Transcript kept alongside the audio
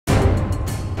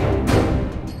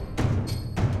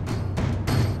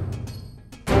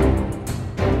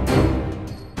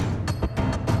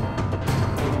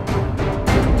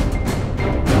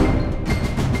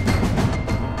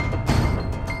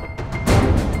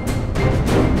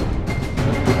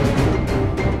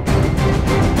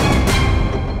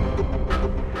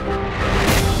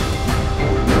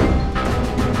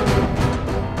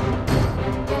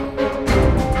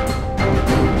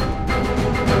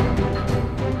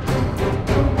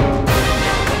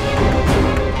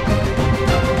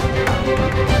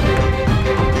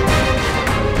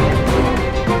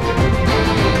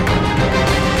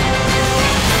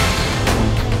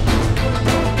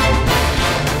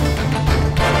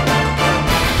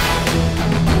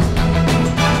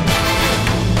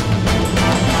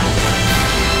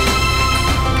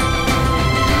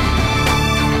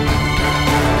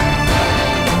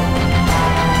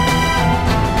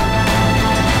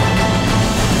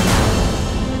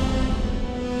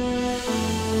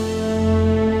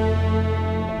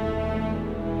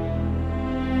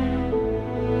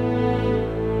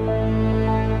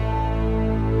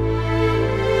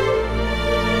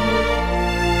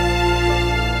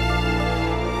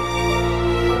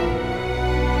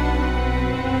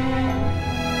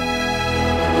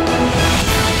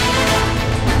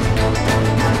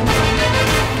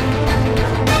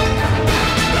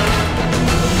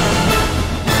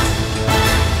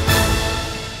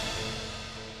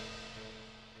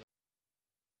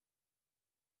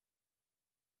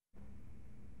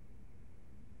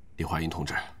华英同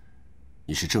志，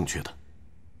你是正确的，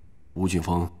吴俊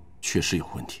峰确实有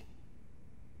问题。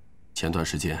前段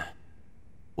时间，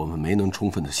我们没能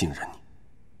充分的信任你，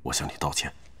我向你道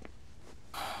歉。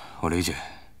我理解，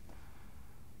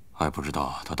还不知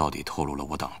道他到底透露了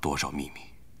我党多少秘密。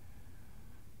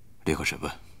立刻审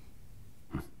问。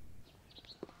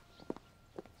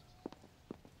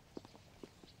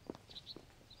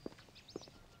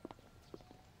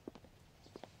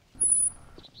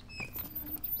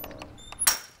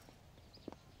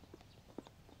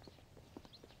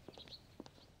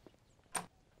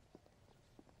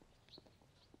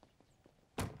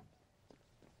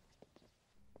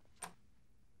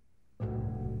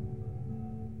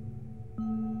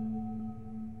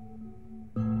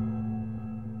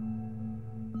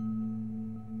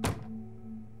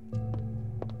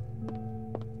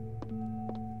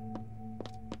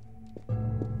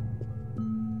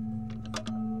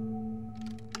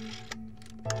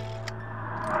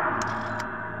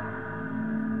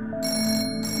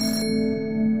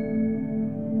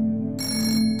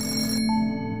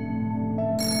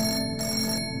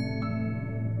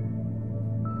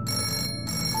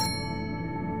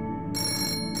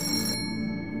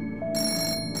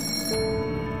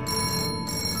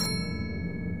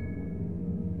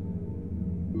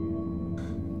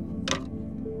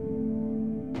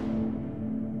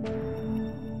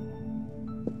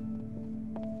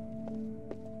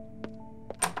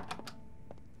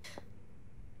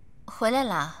 回来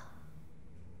了。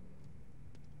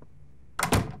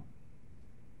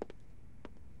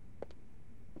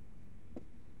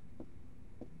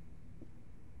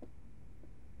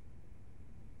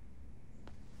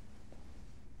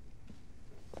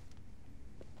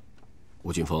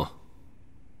吴俊峰，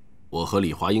我和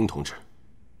李华英同志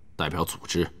代表组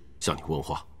织向你问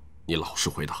话，你老实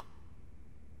回答。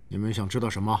你们想知道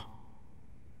什么？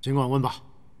尽管问吧。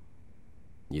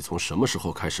你从什么时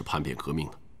候开始叛变革命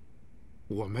的？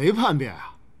 我没叛变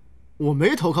啊，我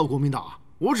没投靠国民党啊，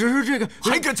我只是这个……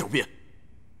还敢狡辩！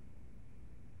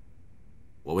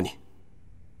我问你，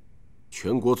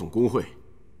全国总工会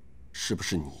是不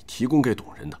是你提供给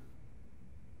董人的？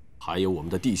还有我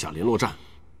们的地下联络站、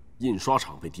印刷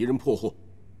厂被敌人破获，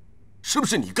是不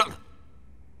是你干的？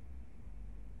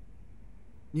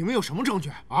你们有什么证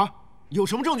据啊？有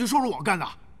什么证据说是我干的？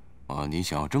啊，你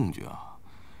想要证据啊？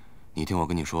你听我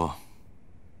跟你说。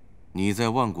 你在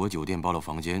万国酒店包了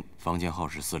房间，房间号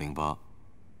是408，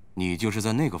你就是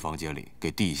在那个房间里给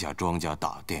地下庄家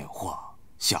打电话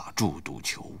下注赌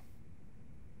球。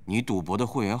你赌博的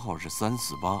会员号是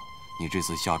348，你这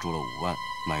次下注了5万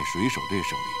买水手队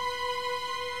胜利，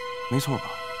没错吧？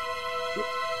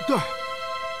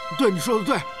对，你说的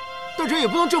对，但这也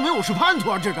不能证明我是叛徒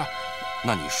啊！这个，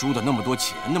那你输的那么多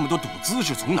钱，那么多赌资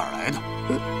是从哪儿来的？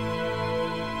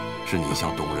是你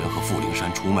向董人和傅灵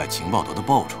山出卖情报得的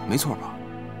报酬，没错吧？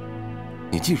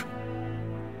你记住，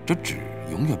这纸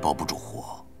永远包不住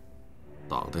火。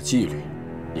党的纪律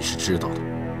你是知道的，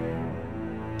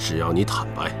只要你坦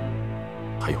白，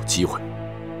还有机会。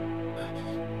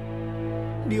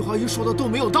李华英说的都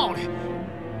没有道理，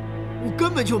我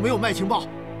根本就没有卖情报，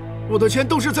我的钱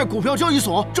都是在股票交易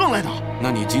所挣来的。那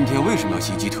你今天为什么要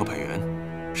袭击特派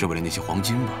员？是为了那些黄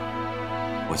金吧？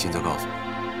我现在告诉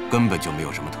你。 根本就没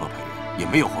有什么特派员，也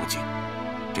没有黄金，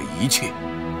这一切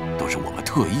都是我们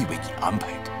特意为你安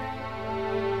排的。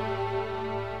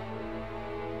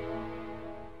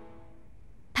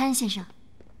潘先生，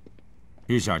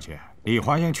于小姐，李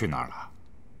华英去哪儿了？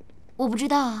我不知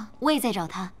道啊，我也在找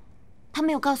他。他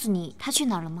没有告诉你他去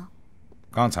哪儿了吗？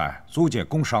刚才租界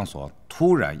工商所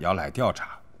突然要来调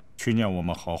查去年我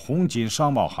们和红金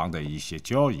商贸行的一些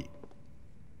交易，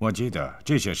我记得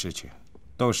这些事情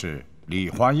都是。 李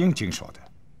华英经手的。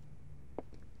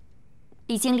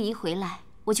李经理一回来，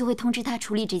我就会通知他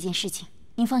处理这件事情。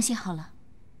您放心好了。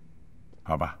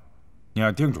好吧，你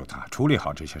要叮嘱他处理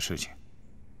好这些事情。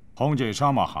红金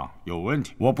商贸行有问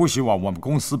题，我不希望我们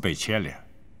公司被牵连。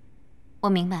我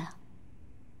明白了。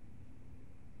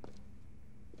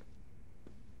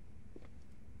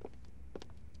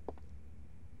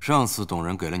上次董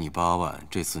人给了你8万，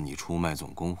这次你出卖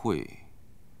总工会，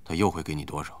他又会给你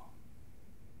多少？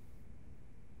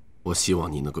 我希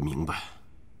望你能够明白，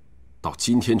到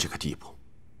今天这个地步，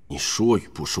你说与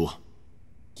不说，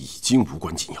已经无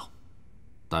关紧要。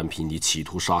单凭你企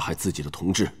图杀害自己的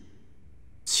同志，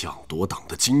抢夺党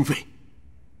的经费，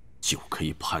就可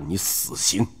以判你死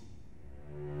刑。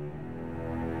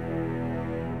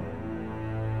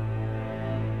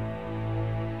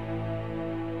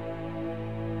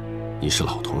你是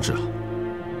老同志了，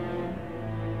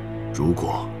如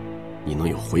果你能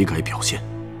有悔改表现，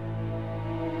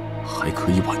还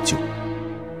可以挽救。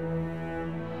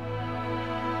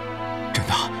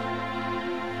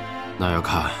那要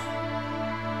看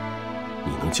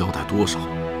你能交代多少。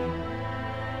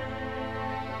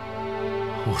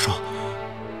我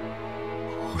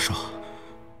说，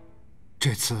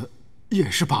这次也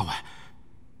是8万，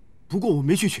不过我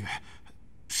没去取。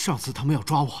上次他们要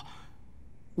抓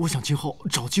我想今后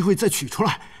找机会再取出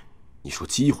来。你说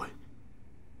机会？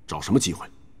找什么机会？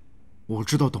我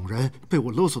知道董仁被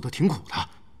我勒索的挺苦的，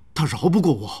他饶不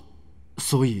过我，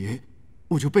所以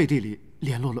我就背地里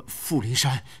联络了傅林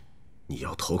山。你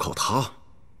要投靠他？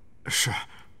是，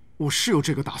我是有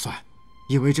这个打算，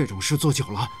因为这种事做久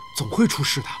了总会出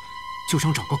事的，就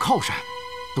想找个靠山。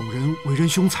董仁为人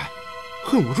凶残，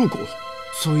恨我入骨，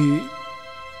所以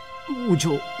我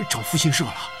就找复兴社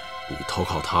了。你投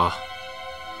靠他，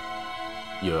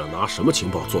又要拿什么情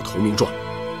报做投名状？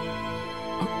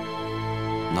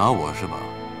拿我是吧？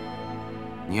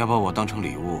你要把我当成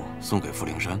礼物送给傅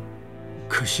灵山？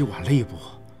可惜晚了一步。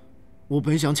我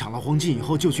本想抢了黄金以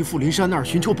后就去傅林山那儿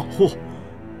寻求保护，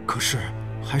可是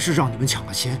还是让你们抢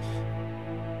了先。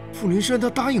傅林山他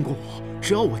答应过我，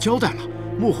只要我交代了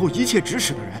幕后一切指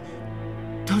使的人，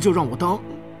他就让我当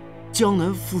江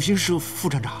南复兴社副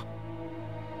站长。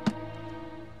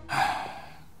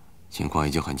情况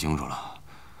已经很清楚了，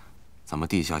咱们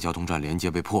地下交通站连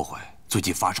接被破坏，最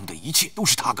近发生的一切都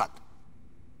是他干的。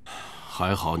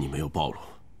还好你没有暴露，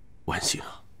万幸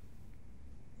啊！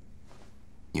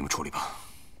你们处理吧。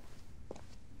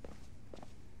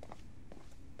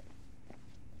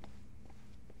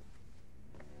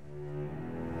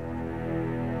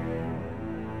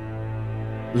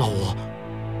老吴，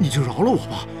你就饶了我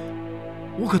吧，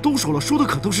我可都说了，说的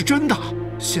可都是真的。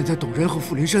现在董仁和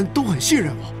傅林山都很信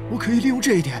任我，我可以利用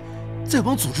这一点，再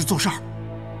帮组织做事儿。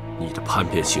你的叛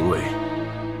变行为，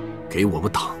给我们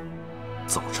党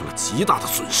造成了极大的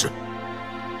损失。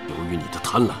由于你的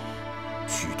贪婪，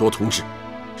许多同志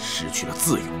失去了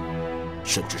自由，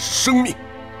甚至是生命。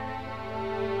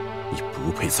你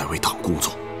不配再为党工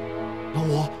作。老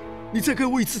吴，你再给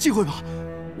我一次机会吧，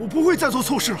我不会再做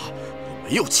错事了。你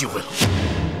没有机会了。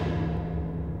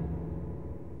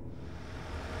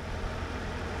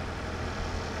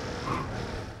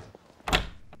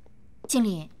经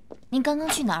理，您刚刚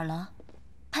去哪儿了？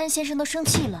潘先生都生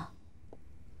气了。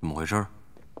怎么回事？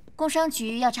工商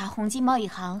局要查宏基贸易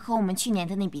行和我们去年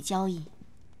的那笔交易，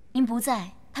您不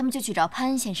在，他们就去找潘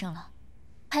恩先生了。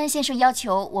潘恩先生要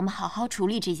求我们好好处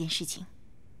理这件事情。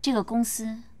这个公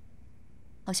司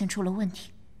好像出了问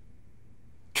题。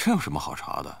这有什么好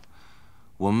查的？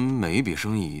我们每一笔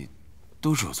生意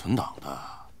都是有存档的，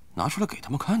拿出来给他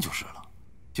们看就是了。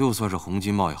就算是宏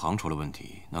基贸易行出了问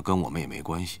题，那跟我们也没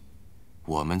关系。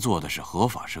我们做的是合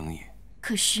法生意。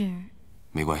可是，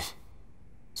没关系，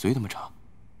随他们查。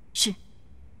是。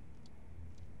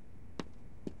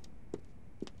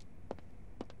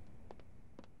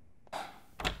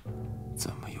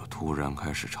怎么又突然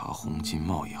开始查宏基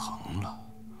贸易行了？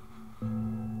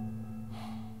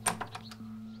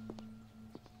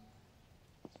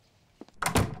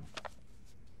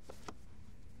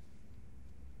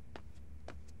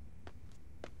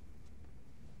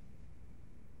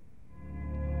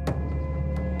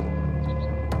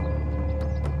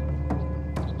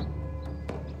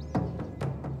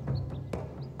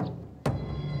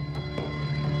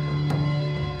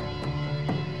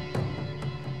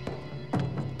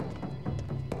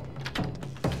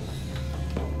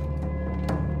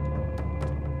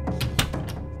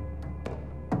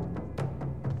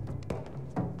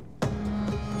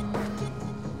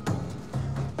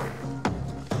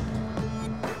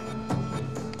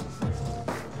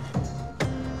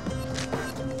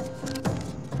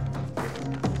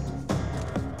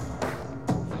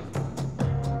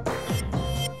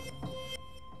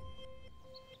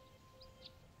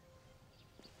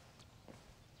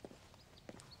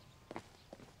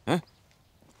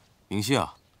明熙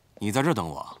啊，你在这儿等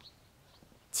我。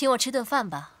请我吃顿饭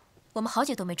吧，我们好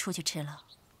久都没出去吃了。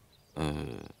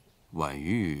婉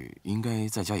玉应该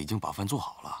在家已经把饭做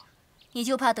好了。你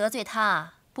就怕得罪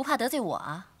他，不怕得罪我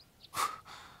啊？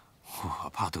我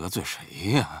怕得罪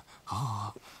谁呀？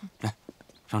好，来，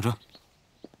上车。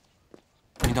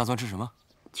你打算吃什么？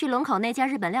去龙口那家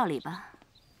日本料理吧。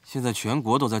现在全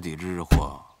国都在抵制日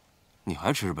货，你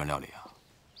还吃日本料理啊？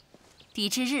抵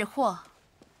制日货？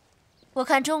我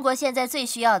看中国现在最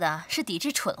需要的是抵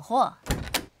制蠢货。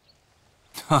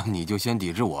那你就先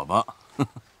抵制我吧。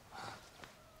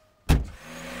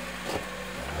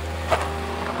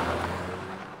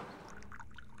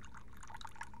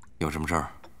有什么事儿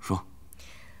说。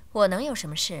我能有什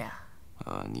么事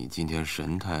啊？你今天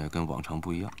神态跟往常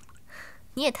不一样。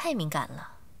你也太敏感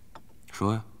了。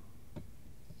说呀。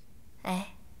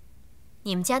哎，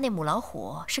你们家那母老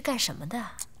虎是干什么的？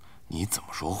你怎么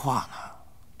说话呢？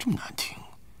这么难听。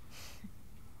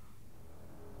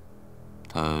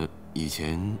他以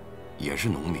前也是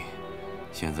农民，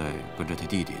现在跟着他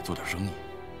弟弟做点生意。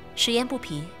食盐布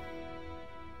匹。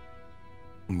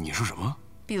你说什么？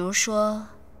比如说，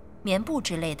棉布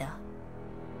之类的，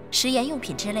食盐用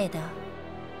品之类的。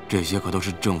这些可都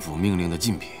是政府命令的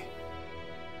禁品，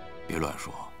别乱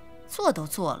说。做都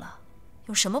做了，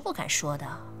有什么不敢说的？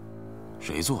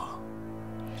谁做了？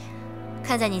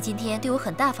看在你今天对我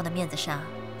很大方的面子上，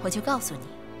我就告诉你，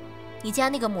你家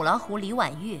那个母老虎李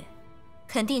婉玉，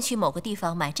肯定去某个地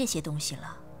方买这些东西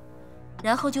了，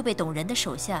然后就被董仁的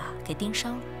手下给盯梢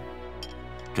了。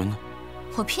真的？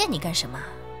我骗你干什么？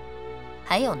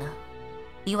还有呢，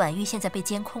李婉玉现在被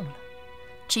监控了，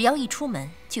只要一出门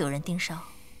就有人盯梢。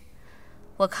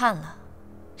我看了，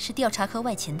是调查科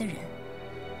外勤的人。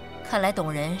看来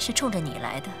董仁是冲着你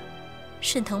来的，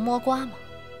顺藤摸瓜嘛。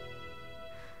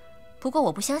不过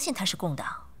我不相信他是共党，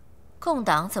共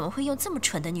党怎么会用这么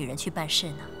蠢的女人去办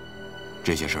事呢？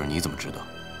这些事儿你怎么知道？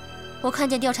我看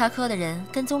见调查科的人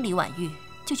跟踪李婉玉，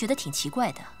就觉得挺奇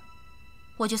怪的，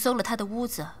我就搜了他的屋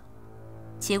子，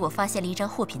结果发现了一张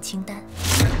货品清单。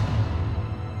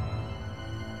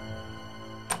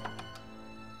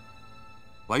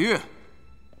婉玉，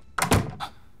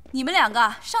你们两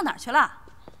个上哪儿去了？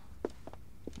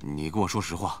你跟我说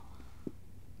实话，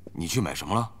你去买什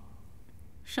么了？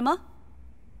什么？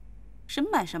什么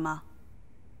买什么？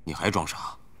你还装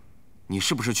傻？你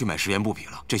是不是去买食盐布匹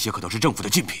了？这些可都是政府的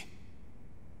禁品。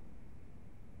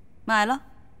买了？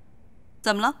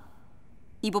怎么了？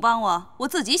你不帮我，我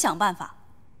自己想办法。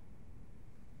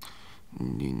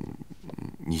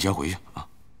你先回去啊，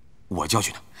我教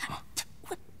训他啊。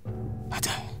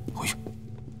对，回去。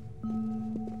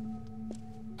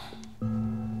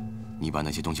你把那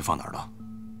些东西放哪儿了？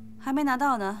还没拿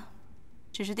到呢，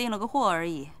只是订了个货而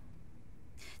已。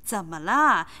怎么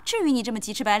啦？至于你这么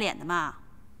急赤白脸的吗？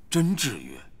真至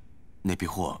于？那批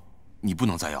货你不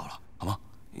能再要了，好吗？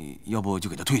要不就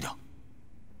给他退掉。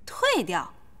退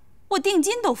掉？我定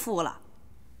金都付了。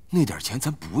那点钱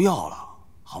咱不要了，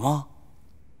好吗？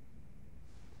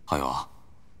还有啊，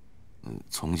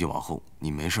从今往后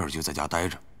你没事就在家待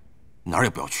着，哪儿也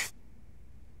不要去。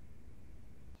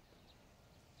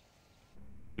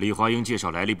李华英介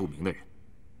绍来历不明的人，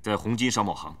在红金商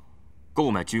贸行购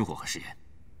买军火和食盐，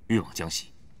运往江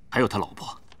西，还有他老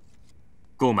婆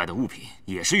购买的物品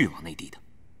也是运往内地的。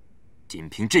仅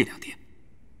凭这2点，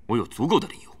我有足够的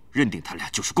理由认定他俩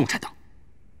就是共产党。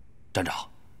站长，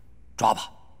抓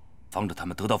吧，防止他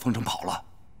们得到风声跑了。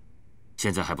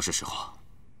现在还不是时候。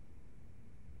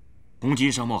红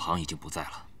金商贸行已经不在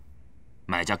了，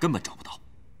买家根本找不到。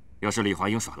要是李华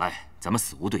英耍赖，咱们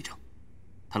死无对证。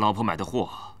他老婆买的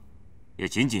货，也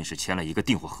仅仅是签了一个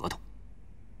订货合同。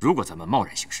如果咱们贸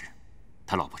然行事，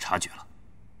他老婆察觉了，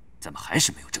咱们还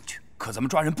是没有证据。可咱们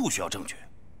抓人不需要证据，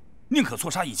宁可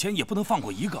错杀1000，也不能放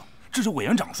过一个，这是委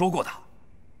员长说过的。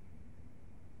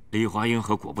李华英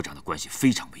和果部长的关系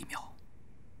非常微妙，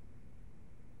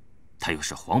他又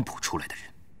是黄埔出来的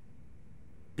人，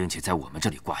并且在我们这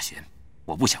里挂衔，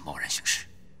我不想贸然行事，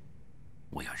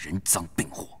我要人赃并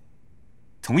获。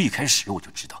从一开始我就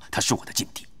知道他是我的劲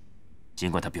敌，尽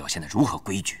管他表现得如何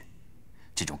规矩，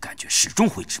这种感觉始终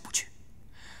挥之不去。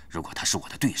如果他是我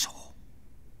的对手，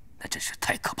那真是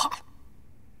太可怕了。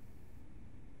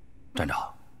站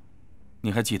长，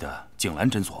你还记得景兰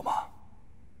诊所吗？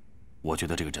我觉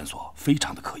得这个诊所非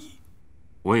常的可疑。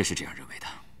我也是这样认为的，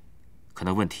可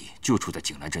能问题就出在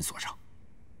景兰诊所上。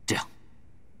这样，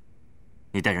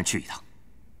你带人去一趟，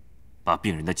把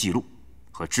病人的记录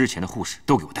和之前的护士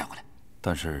都给我带回来。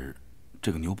但是，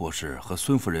这个牛博士和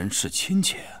孙夫人是亲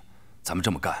戚，咱们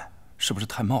这么干是不是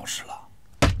太冒失了？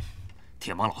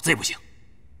铁盲老贼不行，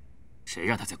谁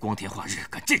让他在光天化日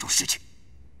干这种事情？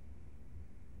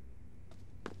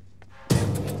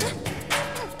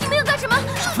你们要干什么？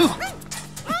少废话！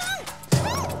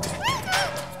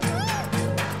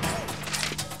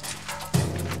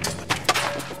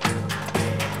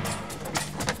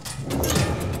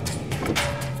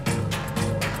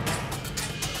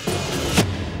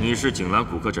你是景兰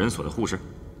骨科诊所的护士？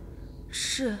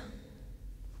是。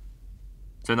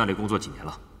在那里工作几年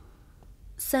了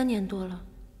？3年多了。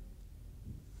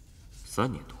3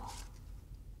年多。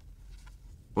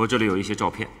我这里有一些照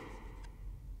片，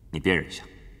你辨认一下。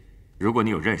如果你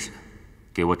有认识的，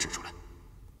给我指出来，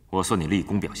我算你立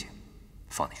功表现，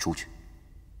放你出去。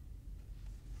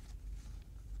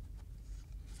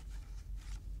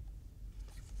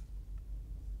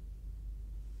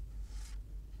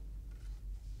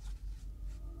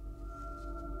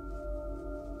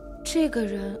这个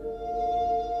人，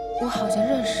我好像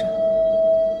认识。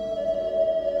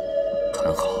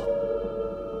很好，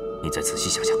你再仔细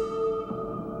想想，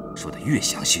说的越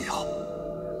详细越好。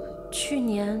去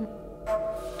年，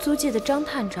租界的张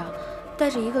探长带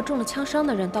着一个中了枪伤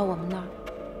的人到我们那儿，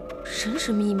神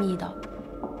神秘秘的，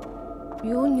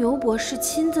由牛博士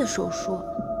亲自手术，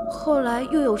后来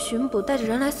又有巡捕带着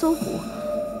人来搜捕，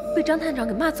被张探长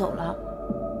给骂走了。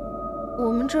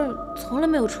我们这儿从来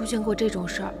没有出现过这种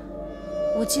事儿，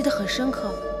我记得很深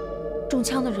刻，中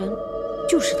枪的人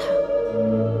就是他。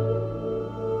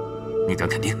你敢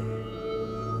肯定？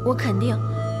我肯定，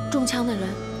中枪的人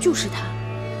就是他。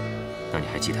那你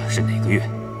还记得是哪个月、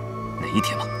哪一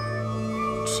天吗？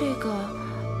这个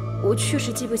我确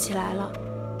实记不起来了，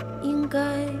应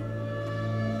该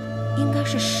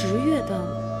是10月的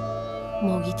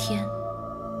某一天。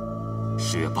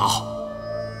10月8号，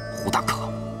胡大可。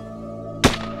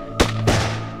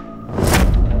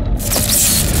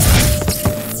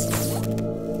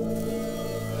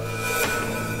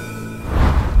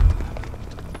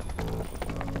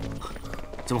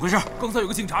怎么回事？刚才有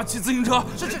个警察骑自行车，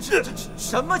是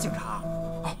什么警察？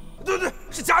啊，对，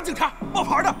是假警察，冒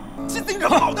牌的，骑自行车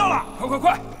跑掉了！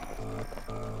快！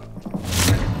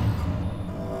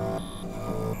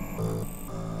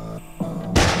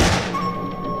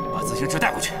把自行车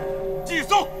带过去，继续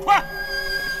搜，快，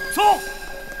搜！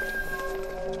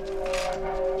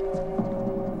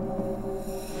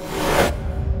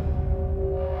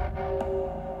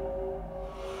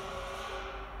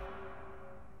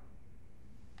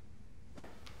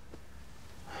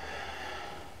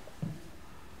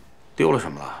丢了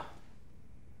什么了？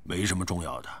没什么重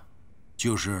要的，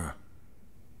就是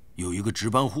有一个值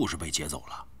班护士被劫走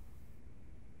了。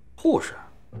护士？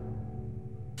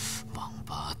王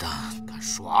八蛋，敢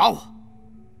耍我！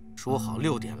说好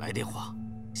6点来电话，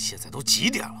现在都几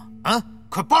点了？啊，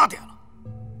快8点了！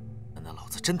难道老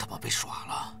子真他妈被耍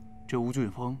了？这吴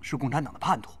俊峰是共产党的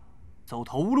叛徒，走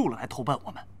投无路了来投奔我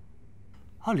们。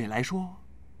按理来说，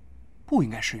不应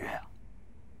该失约啊。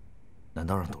难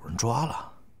道让董人抓了？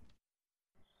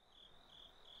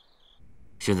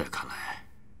现在看来，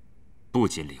不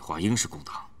仅李华英是共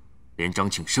党，连张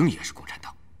庆生也是共产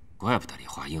党，怪不得李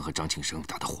华英和张庆生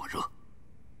打得火热。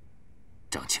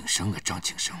张庆生，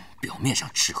表面上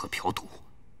吃喝嫖赌，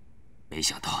没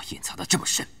想到隐藏得这么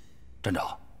深。站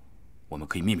长，我们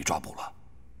可以秘密抓捕了。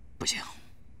不行，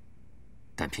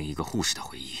单凭一个护士的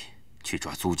回忆去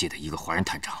抓租界的一个华人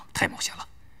探长太冒险了。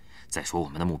再说我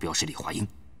们的目标是李华英，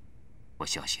我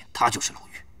相信他就是老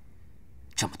于。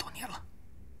这么多年了，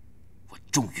我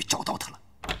终于找到他了。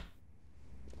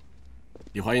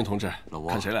李华英同志，老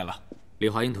王，看谁来了？李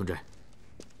华英同志，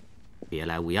别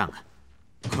来无恙啊！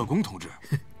可公同志，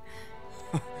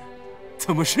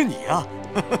怎么是你啊？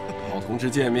老同志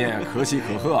见面，可喜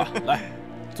可贺。来，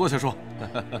坐下说。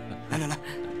来，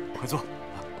快坐。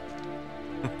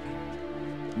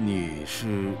你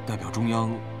是代表中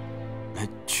央来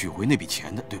取回那笔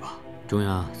钱的，对吧？中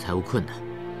央财务困难，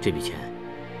这笔钱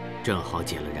正好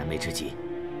解了燃眉之急。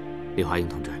李华英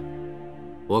同志，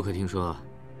我可听说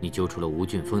你揪出了吴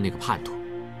俊峰那个叛徒，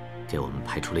给我们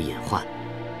排除了隐患，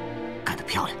干得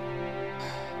漂亮。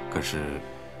可是，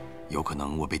有可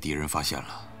能我被敌人发现了。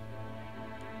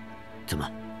怎么？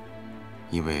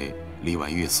因为李婉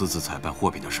玉私自采办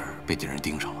货品的事儿被敌人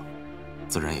盯上了，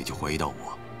自然也就怀疑到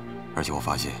我。而且我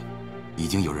发现，已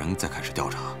经有人在开始调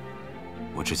查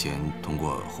我之前通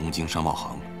过红京商贸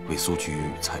行为苏区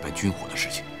采办军火的事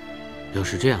情。要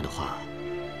是这样的话，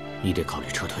你得考虑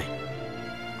撤退。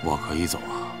我可以走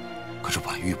啊，可是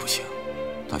婉玉不行，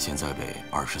她现在被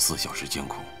24小时监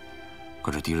控。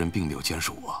可是敌人并没有监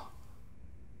视我，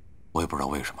我也不知道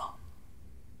为什么。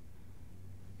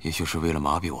也许是为了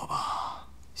麻痹我吧。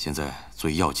现在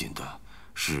最要紧的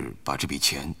是把这笔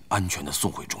钱安全地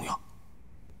送回中央。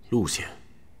路线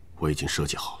我已经设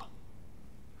计好了，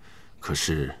可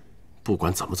是不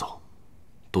管怎么走，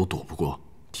都躲不过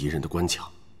敌人的关卡，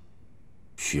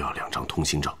需要2张通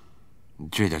行证。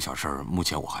这点小事儿目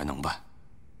前我还能办，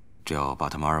只要把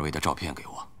他们2位的照片给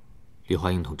我。李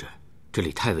华英同志，这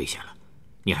里太危险了，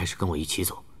你还是跟我一起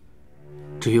走。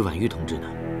至于婉玉同志呢，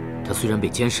他虽然被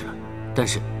监视了，但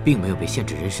是并没有被限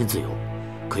制人身自由，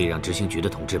可以让执行局的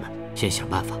同志们先想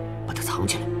办法把他藏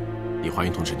起来。李华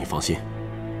英同志，你放心，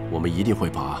我们一定会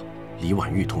把李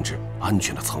婉玉同志安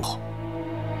全地藏好。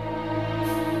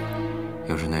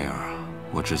要是那样，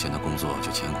我之前的工作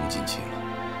就前功尽弃了。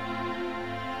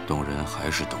董人还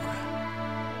是董人，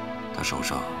他手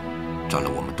上沾了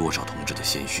我们多少同志的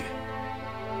鲜血，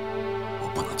我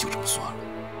不能就这么算了。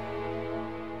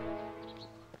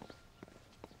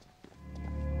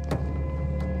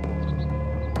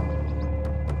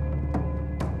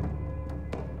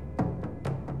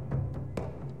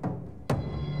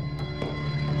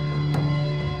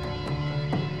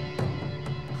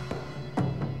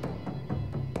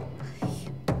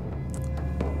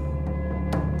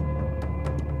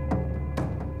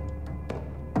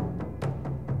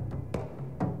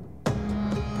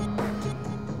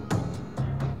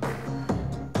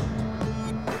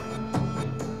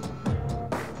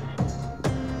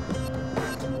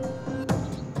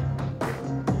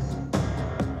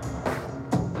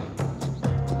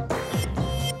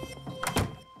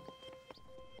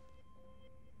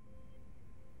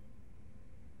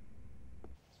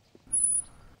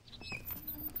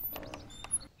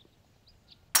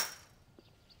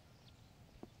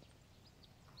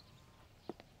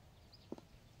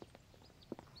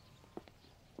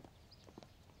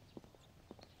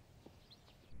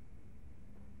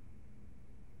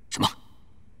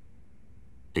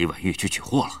李婉玉去取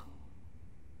货了。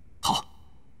好，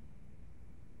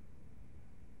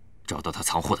找到他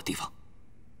藏货的地方，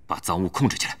把赃物控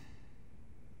制起来。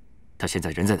他现在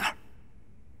人在哪儿？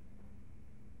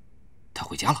他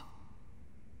回家了。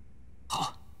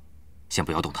好，先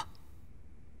不要动他，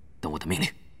等我的命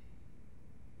令。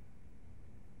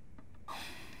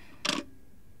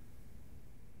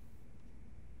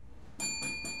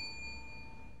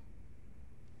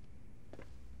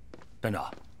站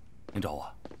长，您找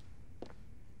我。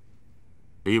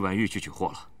李婉玉去取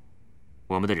货了，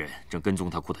我们的人正跟踪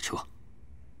他库的车。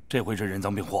这回是人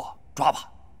赃并获，抓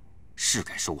吧。是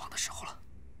该收网的时候了。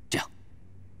这样，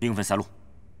兵分3路，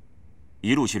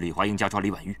一路去李华英家抓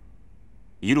李婉玉，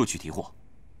一路去提货。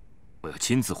我要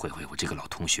亲自会会我这个老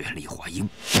同学李华英。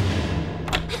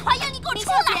李华英，你给我出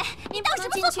来！您不能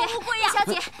进去，李小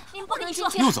姐，您不能进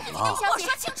去。又怎么了？李小姐，我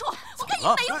说清楚，我跟你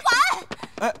没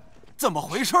完！哎，怎么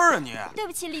回事啊你？对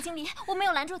不起，李经理，我没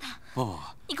有拦住他。不，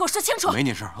你给我说清楚。没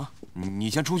你事啊，你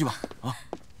先出去吧啊。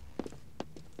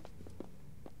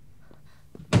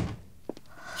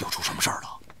又出什么事儿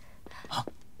了？啊？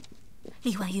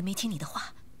李婉玉没听你的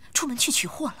话，出门去取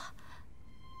货了，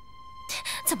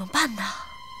怎么办呢？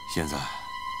现在，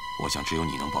我想只有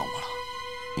你能帮我了。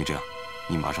你这样，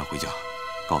你马上回家，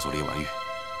告诉李婉玉，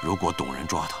如果董人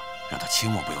抓他，让他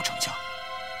千万不要逞强，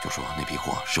就说那批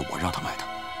货是我让他买的，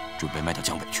准备卖到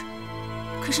江北去。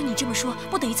可是你这么说，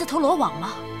不等于自投罗网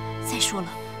吗？再说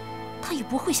了，他也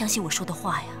不会相信我说的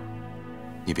话呀。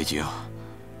你别急啊，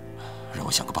让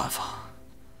我想个办法。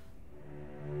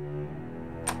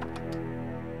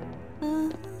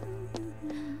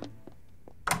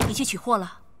你去取货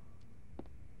了？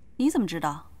你怎么知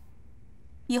道？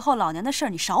以后老娘的事儿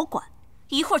你少管，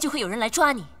一会儿就会有人来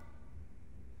抓你。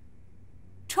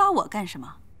抓我干什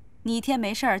么？你一天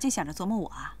没事儿就想着琢磨我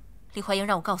啊？李华英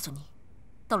让我告诉你，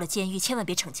到了监狱千万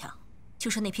别逞强，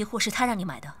就说那批货是他让你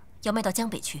买的，要卖到江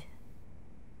北去。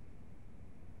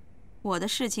我的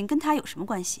事情跟他有什么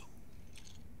关系？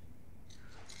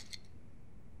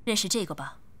认识这个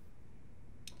吧？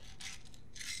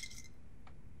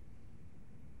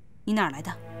你哪儿来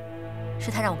的？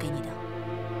是他让我给你的。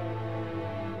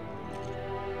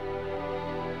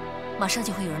马上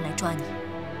就会有人来抓你，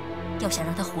要想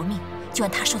让他活命，就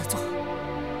按他说的做。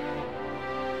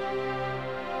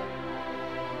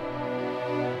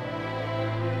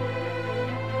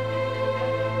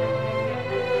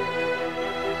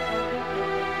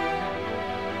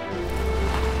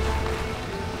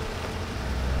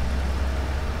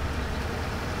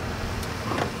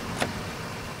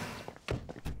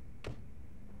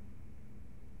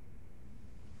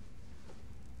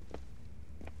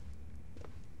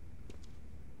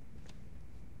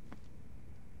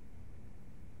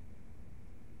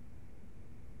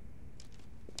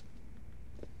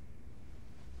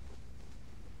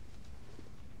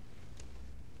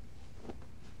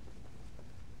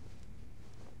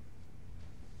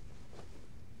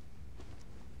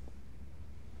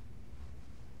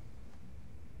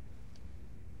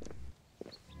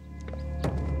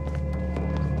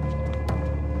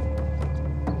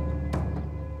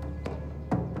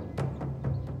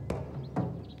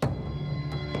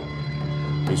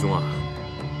李兄啊，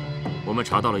我们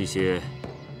查到了一些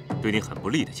对你很不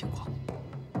利的情况，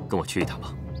跟我去一趟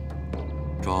吧。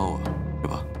抓我是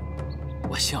吧？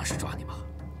我像是抓你吗？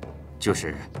就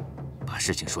是把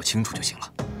事情说清楚就行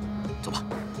了。走吧。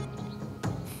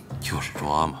就是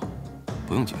抓嘛，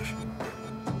不用解释。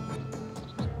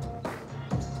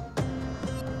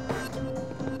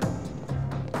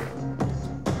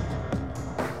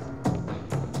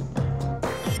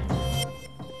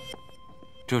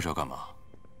这是要干嘛？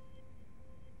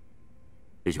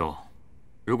李兄，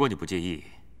如果你不介意，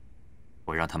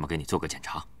我让他们给你做个检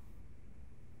查。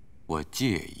我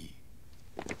介意。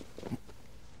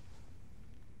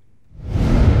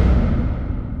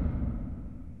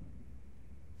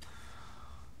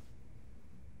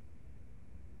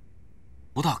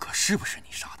吴大可是不是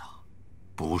你杀的？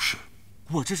不是，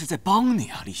我这是在帮你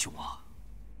啊，李兄啊！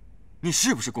你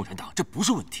是不是共产党？这不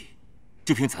是问题，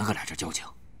就凭咱哥俩这交情，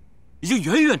已经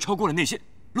远远超过了那些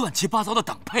乱七八糟的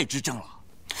党派之争了。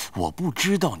我不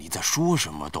知道你在说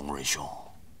什么，董润兄。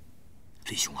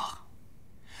李兄啊，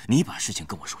你把事情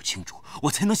跟我说清楚，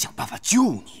我才能想办法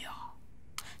救你啊！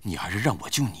你还是让我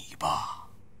救你吧。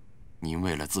您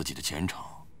为了自己的前程，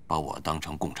把我当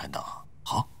成共产党。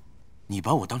好，你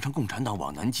把我当成共产党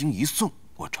往南京一送，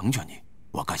我成全你，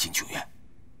我甘心情愿，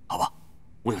好吧？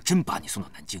我要真把你送到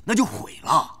南京，那就毁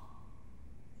了。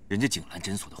人家景兰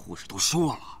诊所的护士都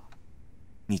说了，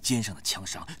你肩上的枪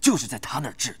伤就是在他那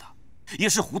儿治的，也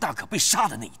是胡大可被杀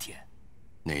的那一天。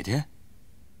哪天？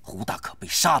胡大可被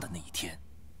杀的那一天。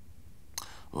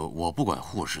我不管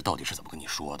护士到底是怎么跟你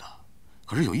说的，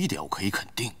可是有一点我可以肯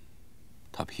定，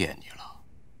他骗你了。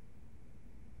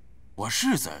我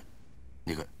是在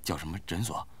那个叫什么诊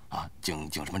所啊，景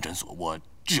什么诊所，我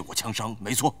治过枪伤，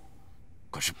没错。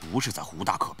可是不是在胡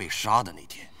大可被杀的那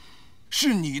天，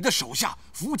是你的手下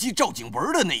伏击赵景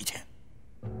文的那一天。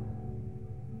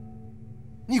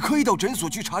你可以到诊所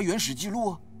去查原始记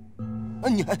录啊，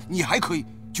你还可以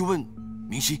去问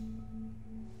明熹。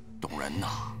董仁呐，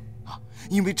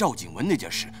因为赵景文那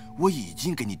件事，我已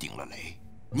经给你顶了雷。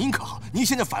您可好，您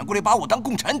现在反过来把我当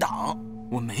共产党。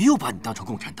我没有把你当成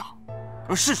共产党，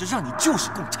而事实上你就是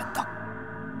共产党，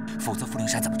否则傅灵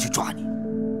山怎么去抓你？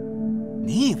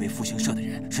你以为复兴社的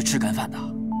人是吃干饭的？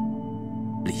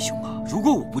李兄啊，如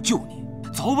果我不救你，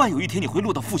早晚有一天你会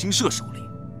落到复兴社手里。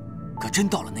可真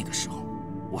到了那个时候，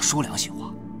我说良心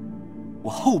话，我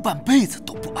后半辈子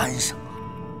都不安生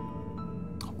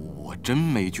啊！我真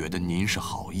没觉得您是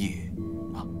好意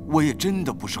啊，我也真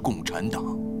的不是共产党。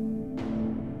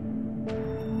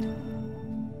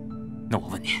那我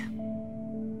问你，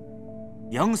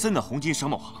杨森的红金商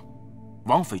贸行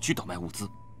往匪区倒卖物资，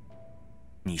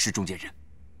你是中间人，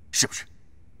是不是？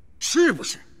是不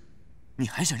是？你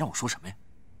还想让我说什么呀？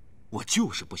我就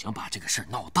是不想把这个事儿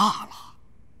闹大了。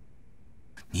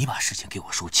你把事情给我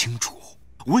说清楚，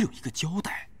我有一个交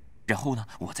代，然后呢，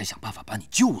我再想办法把你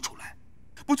救出来，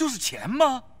不就是钱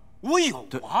吗？我有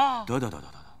啊。得，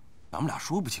咱们俩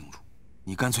说不清楚，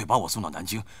你干脆把我送到南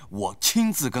京，我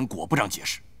亲自跟果部长解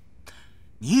释。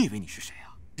你以为你是谁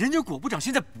啊？人家果部长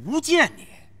现在不见你，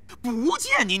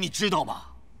你知道吗？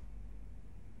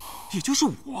也就是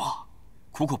我，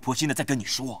苦口婆心的在跟你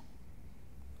说。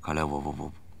看来我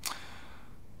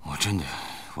真的，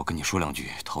我跟你说两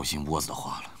句掏心窝子的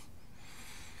话了。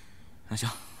那行，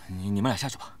你们俩下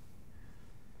去吧。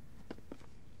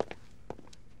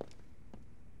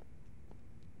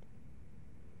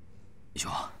李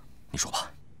兄，你说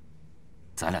吧，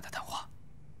咱俩的谈话，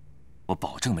我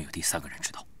保证没有第三个人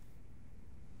知道。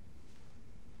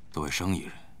作为生意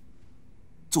人，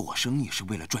做生意是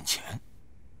为了赚钱，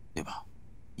对吧？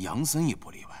杨森也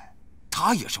不例外，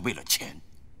他也是为了钱。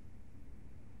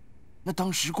那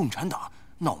当时共产党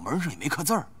脑门上也没刻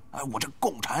字儿，我这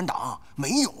共产党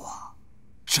没有啊，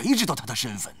谁知道他的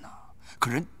身份呢？可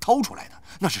人掏出来的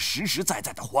那是实实在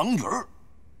在的黄鱼儿，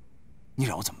你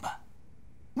让我怎么办？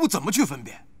我怎么去分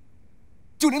辨？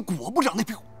就连果部长那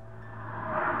票，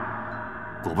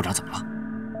果部长怎么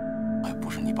了？不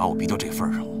是你把我逼到这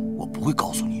份上，我不会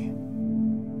告诉你。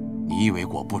你以为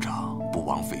果部长不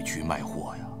往匪区卖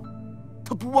货呀？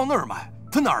他不往那儿卖，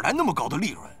他哪来那么高的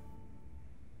利润？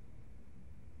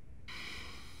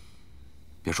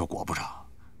别说果部长，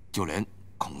就连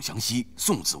孔祥熙、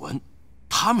宋子文，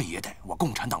他们也得往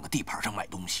共产党的地盘上买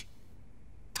东西。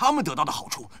他们得到的好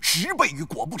处10倍于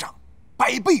果部长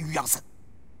，100倍于杨森。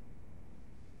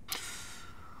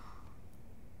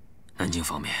南京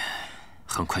方面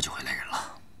很快就会来人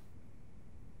了，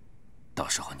到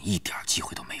时候你一点机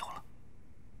会都没有了，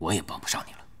我也帮不上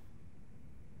你了。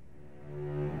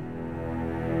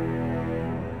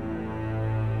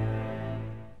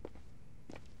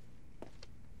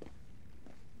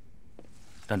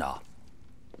站长，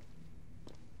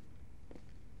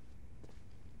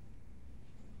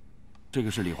这个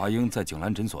是李华英在景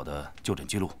兰诊所的就诊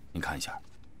记录，您看一下。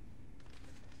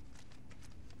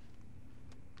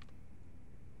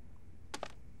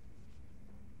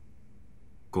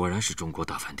果然是中国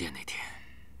大饭店那天，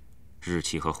日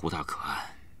期和胡大可案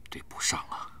对不上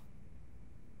啊。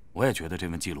我也觉得这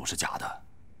份记录是假的，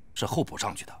是后补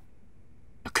上去的。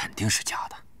那肯定是假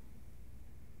的。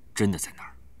真的在哪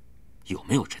儿？有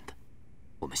没有真的？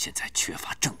我们现在缺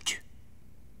乏证据。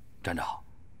站长，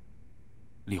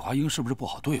李华英是不是不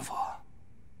好对付啊？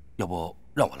要不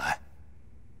让我来？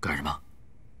干什么？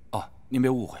哦，您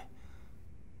别误会，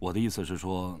我的意思是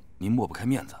说您抹不开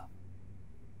面子，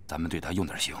咱们对他用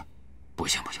点刑。不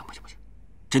行，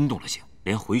真动了刑，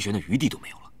连回旋的余地都没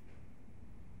有了。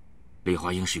李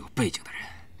华英是有背景的人，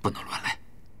不能乱来。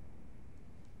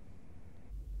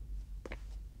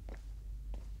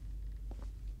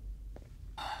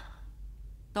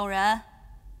董仁，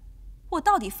我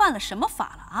到底犯了什么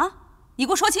法了啊？你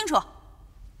给我说清楚！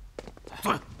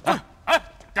坐着，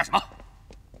干什么？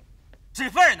吃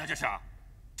饭呢？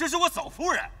这是我嫂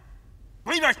夫人，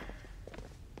滚一边去！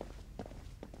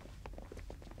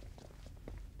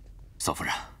嫂夫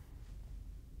人，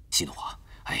息怒啊！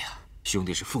哎呀，兄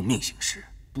弟是奉命行事，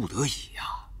不得已呀。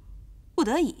不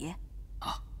得已？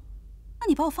啊？那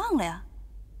你把我放了呀？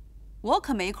我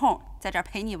可没空在这儿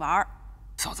陪你玩。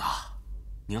嫂子，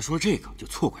你要说这个就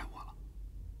错怪我了。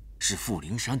是傅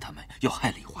灵山他们要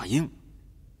害李华英，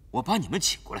我把你们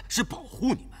请过来是保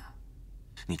护你们。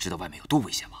你知道外面有多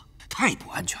危险吗？太不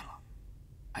安全了。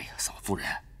哎呀，嫂夫人，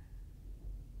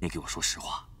你给我说实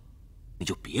话，你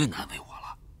就别难为我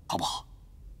了，好不好？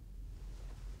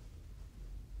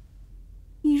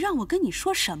你让我跟你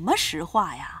说什么实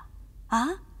话呀？啊？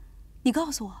你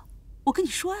告诉我，我跟你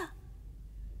说呀。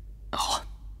好，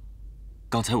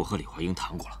刚才我和李华英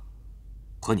谈过了，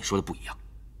和你说的不一样。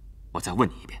我再问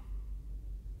你一遍，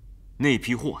那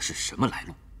批货是什么来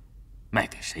路，卖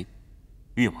给谁，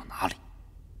运往哪里？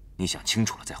你想清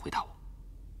楚了再回答我。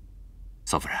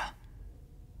嫂夫人，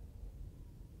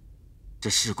这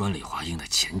事关李华英的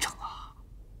前程啊！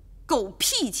狗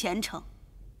屁前程！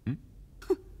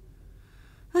哼！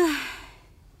哎，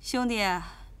兄弟，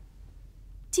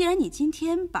既然你今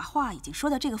天把话已经说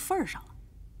到这个份儿上了，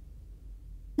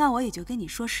那我也就跟你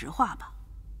说实话吧。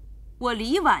我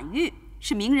李婉玉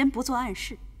是明人不做暗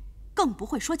事，更不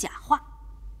会说假话。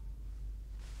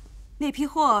那批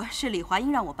货是李华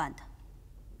英让我办的，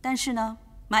但是呢，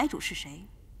买主是谁，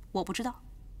我不知道，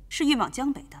是运往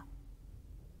江北的。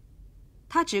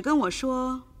他只跟我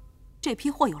说，这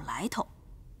批货有来头，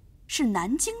是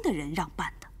南京的人让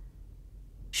办的，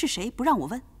是谁不让我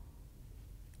问。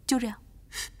就这样。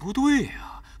不对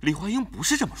呀，李华英不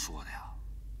是这么说的呀。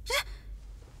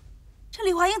这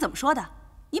李华英怎么说的？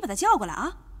你把他叫过来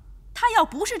啊！他要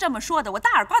不是这么说的，我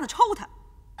大耳刮子抽他。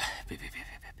哎，别！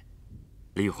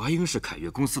李华英是凯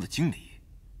悦公司的经理，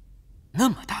那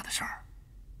么大的事儿，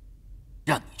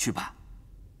让你去办，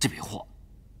这批货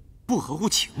不合乎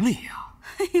情理呀。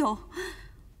哎呦，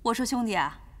我说兄弟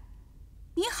啊，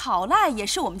你好赖也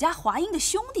是我们家华英的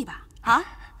兄弟吧？啊，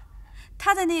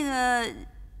他在那个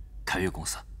凯悦公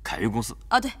司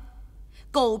啊，对，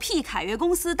狗屁凯悦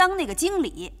公司当那个经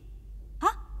理啊，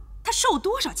他受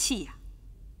多少气呀？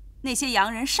那些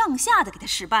洋人上下的给他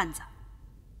使绊子。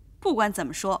不管怎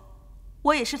么说，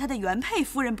我也是他的原配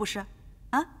夫人，不是？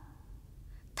啊，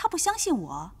他不相信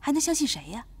我，还能相信谁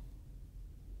呀？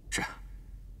是，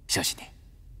相信你。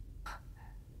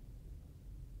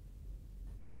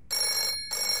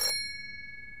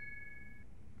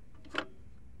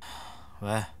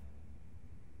喂，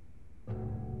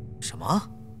什么？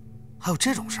还有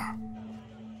这种事儿？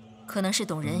可能是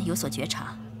董人有所觉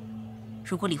察，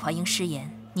如果李华英失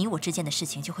言，你我之间的事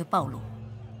情就会暴露，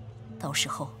到时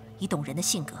候以董人的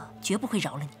性格，绝不会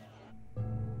饶了你。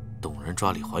董人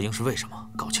抓李华英是为什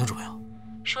么？搞清楚没有？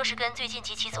说是跟最近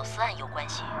几起走私案有关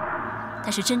系，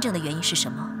但是真正的原因是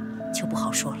什么，就不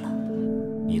好说了。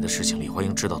你的事情，李华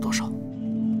英知道多少？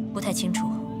不太清楚。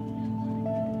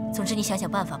总之，你想想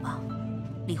办法吧。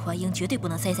李华英绝对不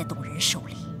能栽在董人手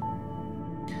里。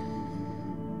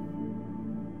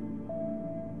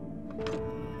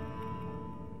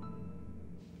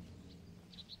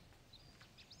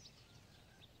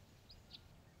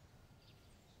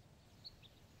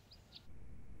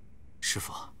师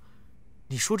傅，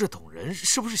你说这董人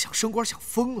是不是想升官想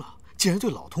疯了？竟然对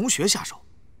老同学下手，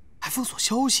还封锁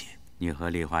消息。你和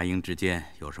李华英之间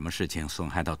有什么事情损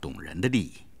害到董人的利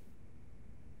益？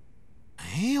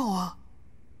没有啊，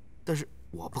但是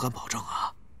我不敢保证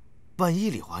啊。万一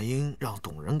李华英让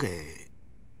董人给……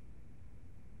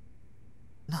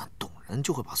那董人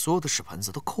就会把所有的屎盆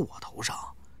子都扣我头上，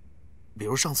比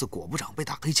如上次果部长被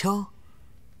打黑枪。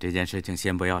这件事情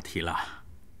先不要提了。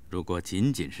如果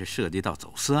仅仅是涉及到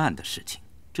走私案的事情，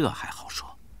这还好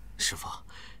说。师傅，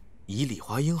以李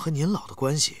华英和您老的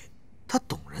关系，他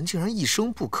董人竟然一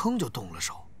声不吭就动了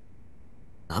手，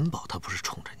难保他不是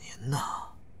冲着您呢。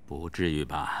不至于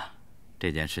吧？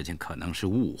这件事情可能是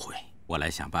误会，我来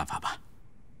想办法吧。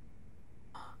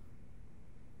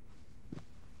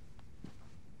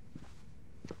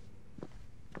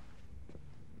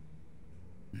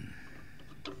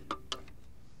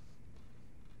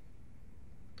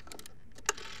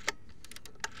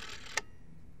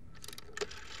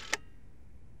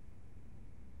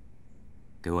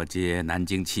给我接南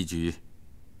京7局。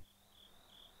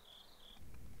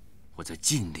我在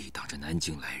尽力挡着南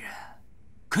京来人，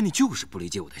可你就是不理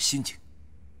解我的心情。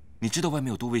你知道外面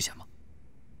有多危险吗？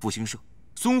复兴社、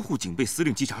淞沪警备司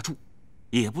令稽查处，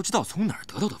也不知道从哪儿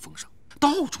得到的风声，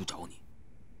到处找你。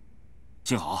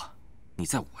幸好你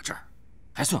在我这儿，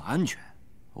还算安全。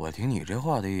我听你这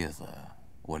话的意思，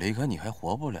我离开你还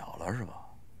活不了了是吧？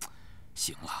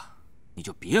行了，你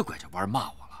就别拐着弯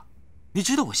骂我了。你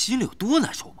知道我心里有多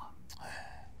难受吗？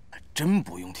哎，真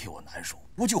不用替我难受。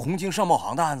不就红金商贸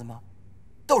行的案子吗？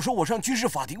到时候我上军事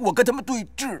法庭，我跟他们对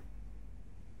峙，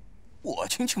我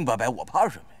清清白白，我怕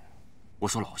什么呀？我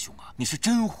说老兄啊，你是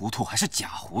真糊涂还是假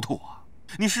糊涂啊？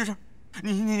你试试，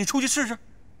你出去试试，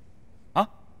啊？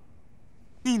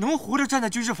你能活着站在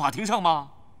军事法庭上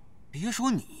吗？别说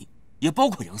你，也包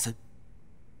括杨森，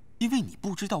因为你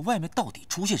不知道外面到底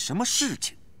出现什么事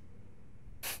情。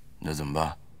那怎么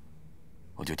办？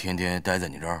我就天天待在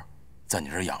你这儿，在你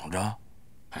这儿养着？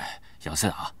哎，杨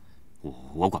森啊，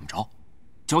我管不着，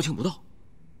交情不到。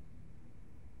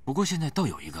不过现在倒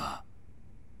有一个，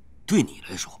对你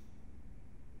来说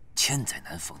千载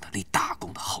难逢的立大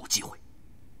功的好机会。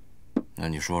那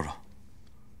你说说，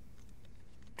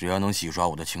只要能洗刷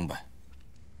我的清白。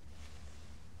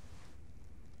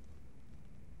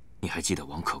你还记得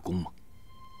王可功吗？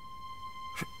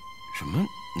什么？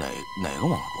哪个王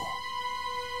可功？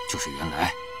就是原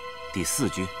来第4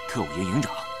军特务营营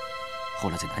长，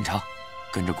后来在南昌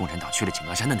跟着共产党去了井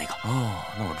冈山的那个。哦，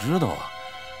那我知道啊。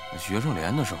学生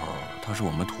连的时候，他是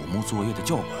我们土木作业的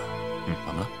教官。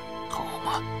怎么了？好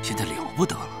嘛，现在了不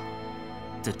得了，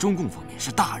在中共方面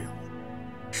是大人物，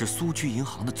是苏区银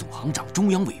行的总行长、中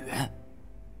央委员。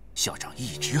校长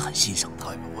一直很欣赏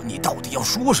他。你到底要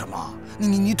说什么？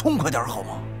你痛快点好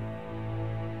吗？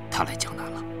他来江南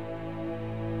了，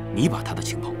你把他的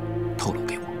情报透露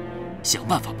给我，想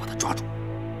办法把他抓住，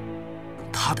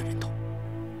用他的人头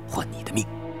换你的命。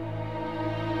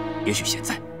也许现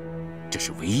在这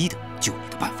是唯一的救你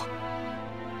的办法。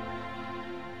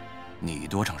你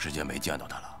多长时间没见到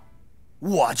他了？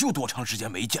我就多长时间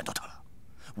没见到他了。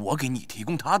我给你提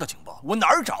供他的情报，我哪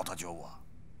儿找他去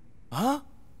啊？啊？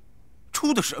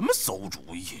出的什么馊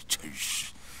主意？真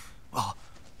是！啊，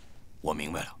我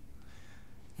明白了，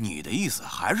你的意思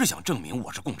还是想证明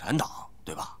我是共产党，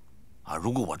对吧？啊，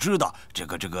如果我知道这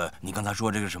个，你刚才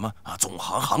说这个什么啊，总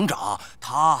行行长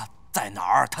他在哪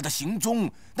儿，他的行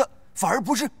踪，那反而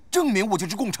不是证明我就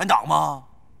是共产党吗？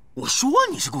我说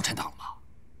你是共产党吗？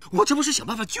我这不是想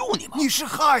办法救你吗？你是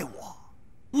害我，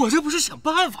我这不是想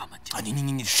办法吗？啊，你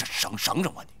省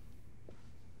吧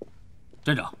你！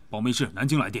站长，保密室南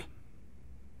京来电。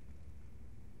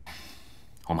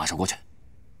我马上过去。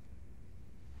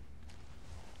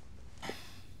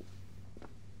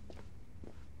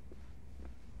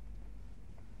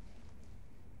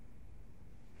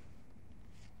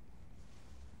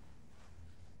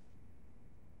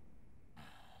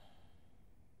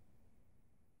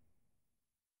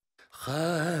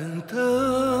寒灯，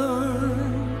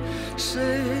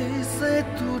谁在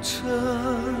独撑？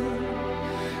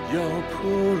咬破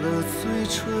了嘴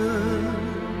唇，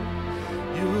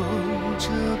拥着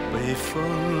北风。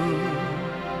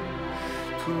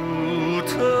图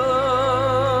腾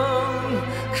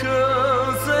刻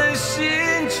在心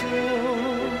中，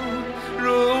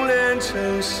熔炼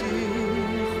成猩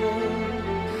红，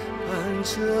伴着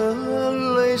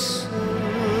雷声。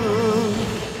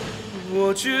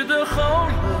我觉得好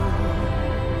冷，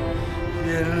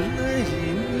眼泪已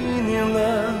泥泞了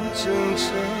整整，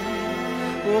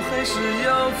我还是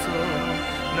要走，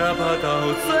哪怕倒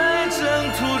在征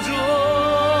途中。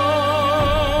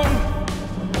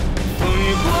风雨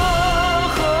过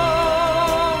后，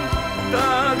大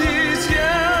地将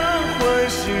换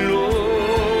新容，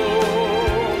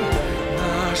那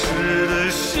时的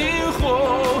星火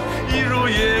一如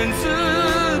燕子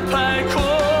排空。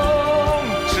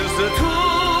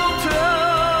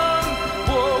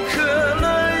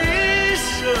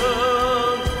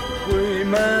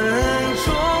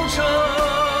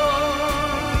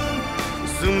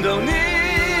到你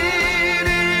的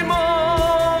梦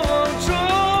中，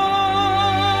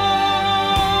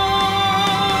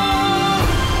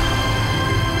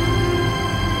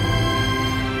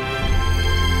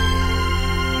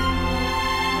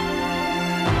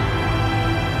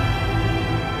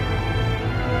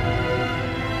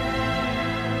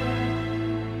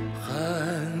寒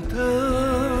灯，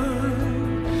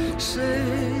谁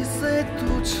在独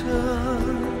撑？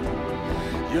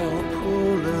咬破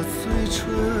了嘴唇，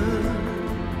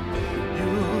拥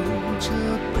着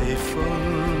北风。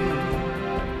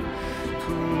图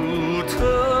腾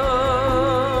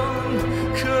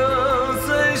刻在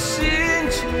心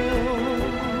中，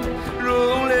熔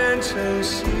炼成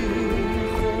猩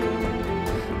红，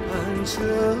伴着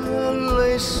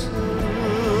雷声。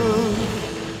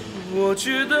我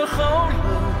觉得好冷，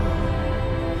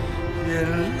眼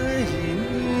泪已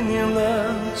泥泞了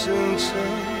整整。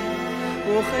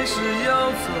我还是要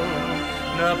走，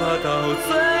哪怕倒在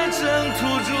征途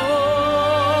中。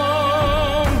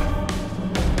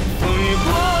风雨过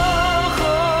后，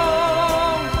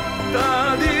大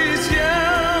地将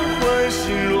换新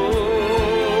容，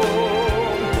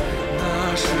那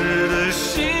时的星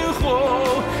火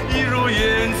一如燕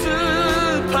子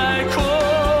排空。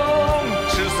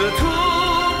赤色图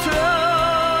腾，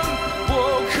我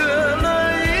刻了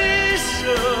一生，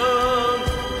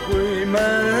绘满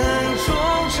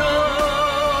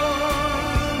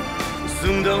送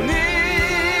到你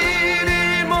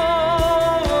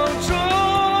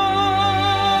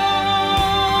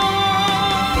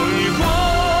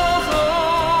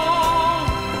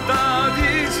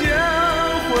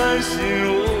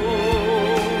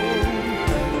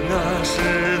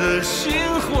的星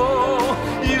火，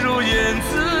一如燕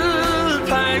子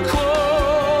排空。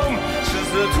赤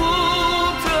色图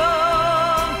腾，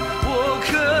我刻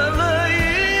了一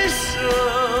生，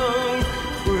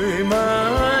绘满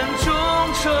忠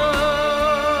诚，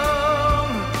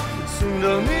送到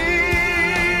你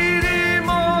的梦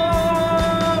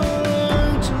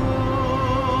中，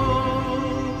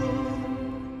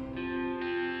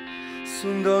送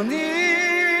到你。